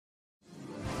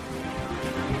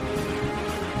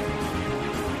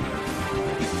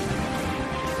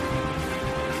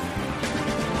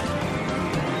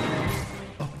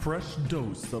fresh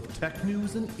dose of tech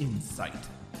news and insight.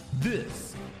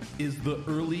 This is the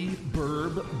Early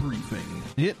Burb Briefing.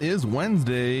 It is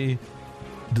Wednesday,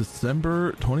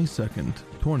 December 22nd,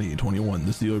 2021.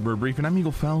 This is the Early Burb Briefing. I'm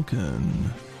Eagle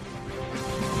Falcon.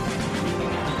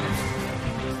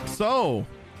 So,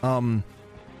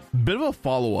 bit of a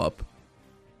follow-up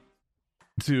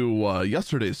to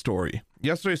yesterday's story.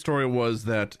 Yesterday's story was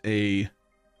that a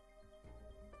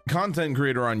content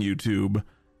creator on YouTube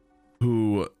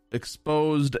who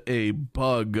exposed a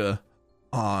bug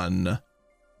on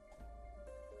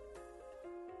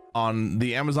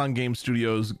the Amazon Game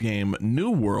Studios game New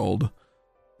World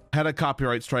had a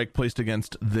copyright strike placed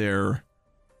against their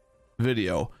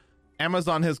video.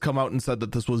 Amazon has come out and said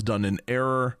that this was done in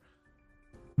error.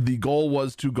 The goal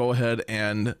was to go ahead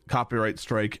and copyright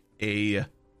strike a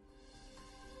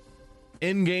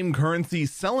in-game currency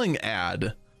selling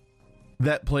ad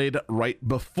that played right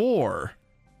before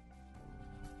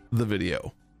the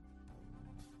video.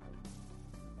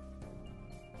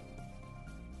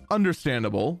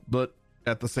 Understandable, but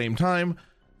at the same time,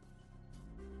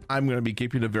 I'm going to be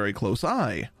keeping a very close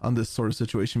eye on this sort of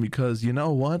situation because you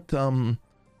know what?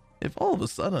 If all of a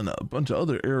sudden a bunch of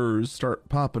other errors start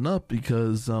popping up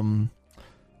because a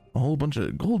whole bunch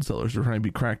of gold sellers are trying to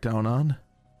be cracked down on,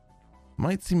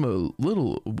 might seem a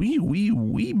little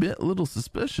wee bit little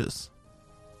suspicious.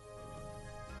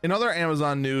 In other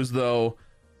Amazon news, though,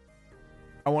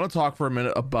 I want to talk for a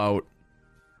minute about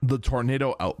the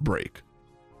tornado outbreak.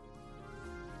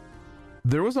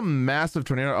 There was a massive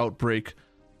tornado outbreak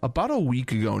about a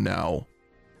week ago now,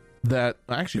 that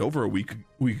actually over a week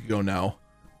ago now,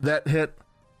 that hit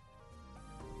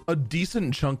a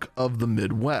decent chunk of the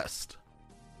Midwest.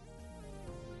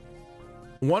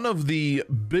 One of the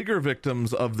bigger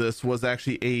victims of this was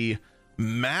actually a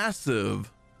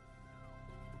massive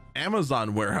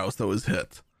Amazon warehouse that was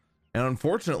hit. And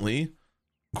unfortunately,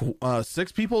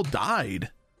 6 people died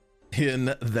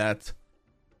in that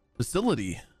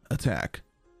facility attack.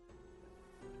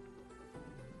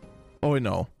 Oh, wait,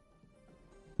 no,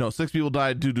 6 people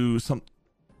died due to some...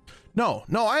 No,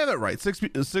 I have it right.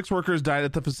 6 workers died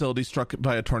at the facility struck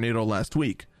by a tornado last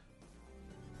week.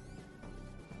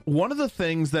 One of the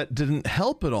things that didn't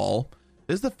help at all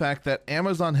is the fact that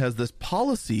Amazon has this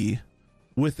policy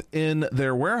within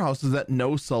their warehouses that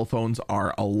no cell phones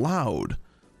are allowed.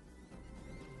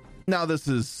 Now, this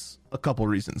is a couple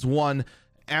reasons. One,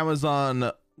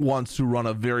 Amazon wants to run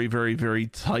a very, very, very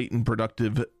tight and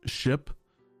productive ship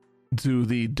to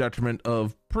the detriment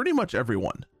of pretty much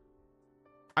everyone.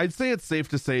 I'd say it's safe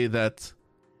to say that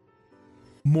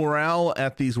morale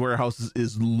at these warehouses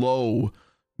is low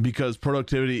because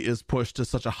productivity is pushed to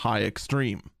such a high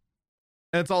extreme.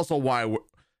 And it's also why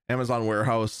Amazon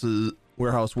warehouse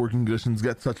working conditions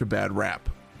get such a bad rap.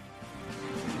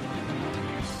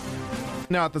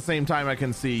 Now, at the same time, I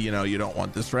can see, you don't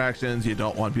want distractions. You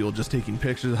don't want people just taking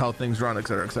pictures of how things run, et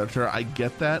cetera, et cetera. I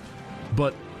get that.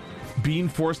 But being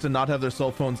forced to not have their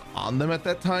cell phones on them at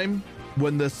that time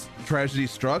when this tragedy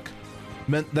struck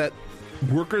meant that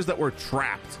workers that were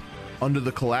trapped under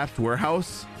the collapsed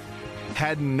warehouse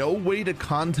had no way to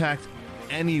contact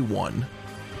anyone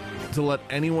to let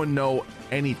anyone know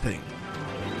anything.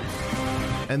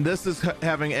 And this is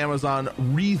having Amazon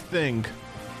rethink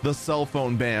the cell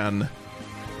phone ban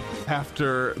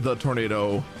after the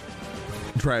tornado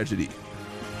tragedy.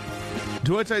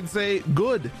 To which I'd say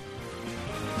good,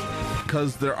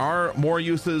 because there are more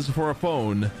uses for a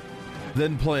phone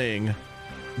than playing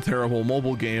terrible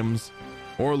mobile games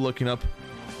or looking up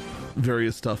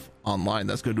various stuff online.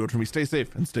 That's going to do it for me. Stay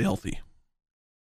safe and stay healthy.